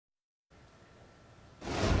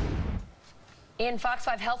In Fox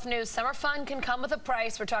 5 Health News, summer fun can come with a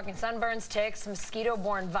price. We're talking sunburns, ticks,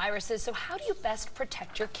 mosquito-borne viruses. So how do you best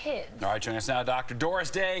protect your kids? All right, joining us now, Dr. Doris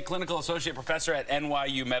Day, clinical associate professor at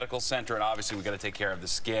NYU Medical Center. And obviously, we got to take care of the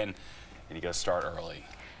skin, and you got to start early.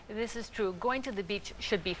 This is true. Going to the beach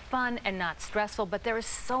should be fun and not stressful, but there is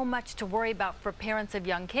so much to worry about for parents of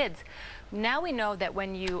young kids. Now we know that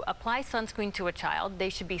when you apply sunscreen to a child, they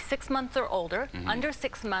should be 6 months or older. Under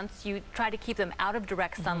 6 months, you try to keep them out of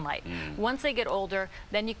direct sunlight. Once they get older,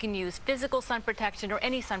 then you can use physical sun protection or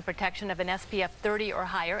any sun protection of an SPF 30 or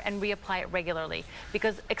higher and reapply it regularly,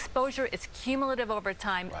 because exposure is cumulative over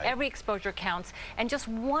time. Right. Every exposure counts, and just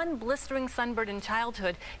one blistering sunburn in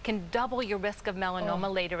childhood can double your risk of melanoma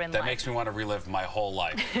later in life. That makes me want to relive my whole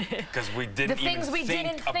life, because we didn't even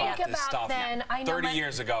think about this stuff. Then, I know 30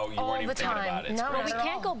 years ago, you weren't even thinking about it. No, we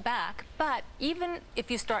can't go back, but even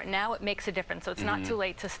if you start now, it makes a difference, so it's not too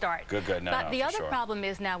late to start. Good. But the other problem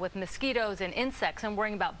is now with mosquitoes and insects and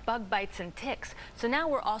worrying about bug bites and ticks. So now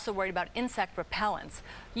we're also worried about insect repellents.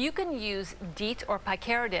 You can use DEET or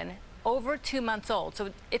picaridin over 2 months old.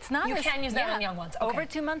 So it's not You can use that on young ones. Okay. Over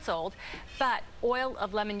 2 months old, but oil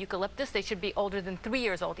of lemon eucalyptus, they should be older than 3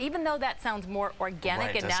 years old. Even though that sounds more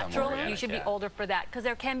organic and natural, you should be older for that, because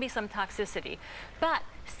there can be some toxicity. But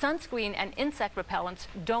sunscreen and insect repellents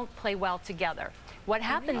don't play well together. What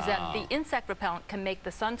happens is that the insect repellent can make the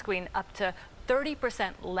sunscreen up to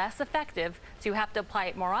 30% less effective, so you have to apply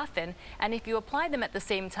it more often. And if you apply them at the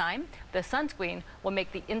same time, the sunscreen will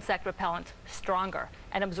make the insect repellent stronger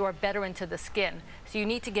and absorb better into the skin. So you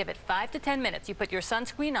need to give it 5 to 10 minutes. You put your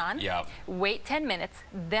sunscreen on, wait 10 minutes,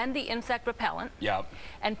 then the insect repellent.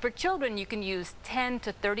 And for children, you can use 10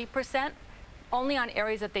 to 30% only on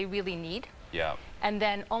areas that they really need. And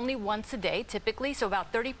then only once a day, typically, so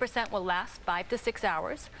about 30% will last 5 to 6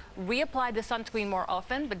 hours. Reapply the sunscreen more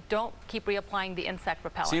often, but don't keep reapplying the insect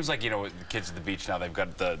repellent. Seems like, you know, the kids at the beach now, they've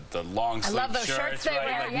got the long sleeve shirts, they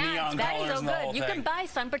wear. Like neon that colors is so and the whole good. You thing. can buy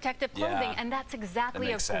sun protective clothing, and that's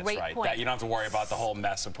exactly a great point. That, you don't have to worry about the whole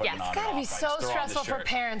mess of putting it on. It's got to be so stressful for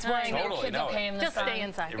parents wearing their kids okay in the sun. Just stay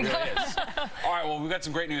inside. It really is. All right, well, we've got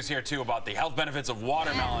some great news here, too, about the health benefits of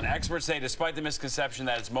watermelon. Experts say, despite the misconception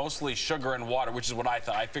that it's mostly sugar and water, which is what I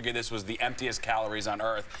thought, I figured this was the emptiest calories on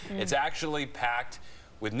Earth. It's actually packed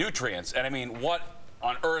with nutrients. And I mean, what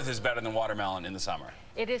on earth is better than watermelon in the summer?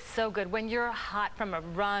 It is so good. When you're hot from a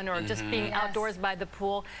run or just being outdoors by the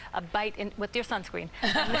pool, a bite with your sunscreen.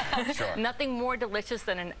 Nothing more delicious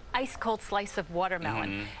than an ice-cold slice of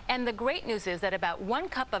watermelon. And the great news is that about 1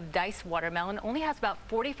 cup of diced watermelon only has about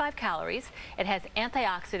 45 calories. It has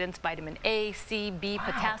antioxidants, vitamin A, C, B,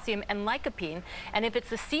 potassium, and lycopene. And if it's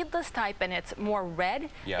the seedless type and it's more red,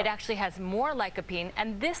 it actually has more lycopene.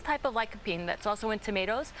 And this type of lycopene that's also in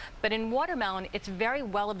tomatoes, but in watermelon, it's very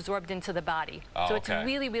well absorbed into the body. So it's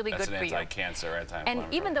really good for you. That's an anti-cancer, anti-inflammatory.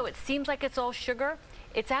 And even though it seems like it's all sugar,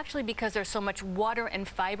 it's actually because there's so much water and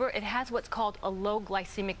fiber. It has what's called a low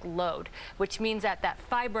glycemic load, which means that that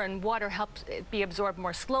fiber and water helps it be absorbed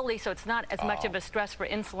more slowly, so it's not as much of a stress for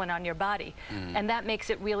insulin on your body. And that makes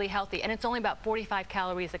it really healthy. And it's only about 45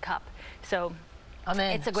 calories a cup. So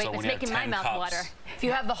it's a great, it's making my mouth water. If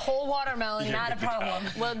you have the whole watermelon, not a problem.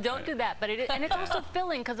 Well, don't do that, but and it's also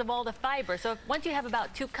filling because of all the fiber. So once you have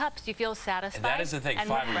about 2 cups, you feel satisfied. And that is the thing,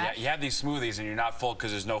 fiber. You have these smoothies and you're not full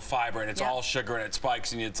because there's no fiber, and it's all sugar and it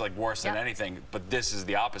spikes and it's like worse than anything. But this is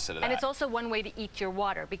the opposite of that. And it's also one way to eat your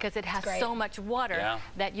water, because it has so much water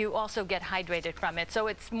that you also get hydrated from it. So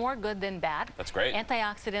it's more good than bad. That's great.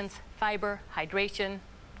 Antioxidants, fiber, hydration.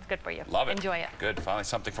 Good for you. Love it. Enjoy it. Good. Finally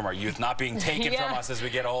something from our youth not being taken from us as we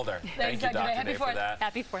get older. Thank you, Dr. Day, for that.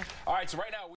 Happy 4th. All right, so right now